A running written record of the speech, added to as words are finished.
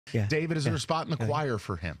Yeah. David, is there a spot in the choir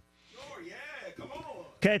for him?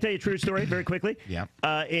 Can I tell you a true story very quickly? Yeah.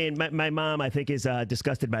 And my mom, I think, is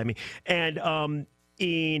disgusted by me. And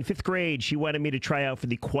in 5th grade, she wanted me to try out for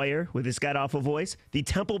the choir with this god-awful voice, the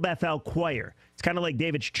Temple Bethel Choir. It's kind of like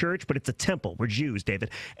David's church, but it's a temple. We're Jews,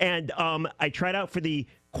 David. And I tried out for the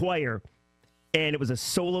choir, and it was a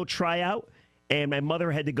solo tryout, and my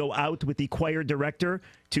mother had to go out with the choir director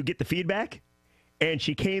to get the feedback. And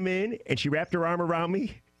she came in, and she wrapped her arm around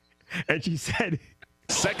me, and she said,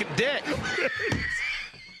 "Second dick."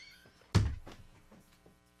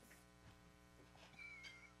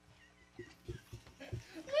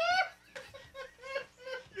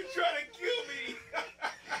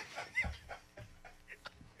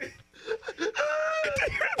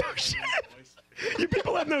 You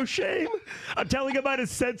people have no shame. I'm telling about a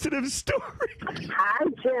sensitive story. Hi,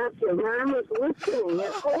 Jeff. Your mom is listening. And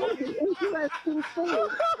all the interesting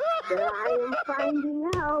things that I am finding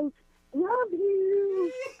out. Love you.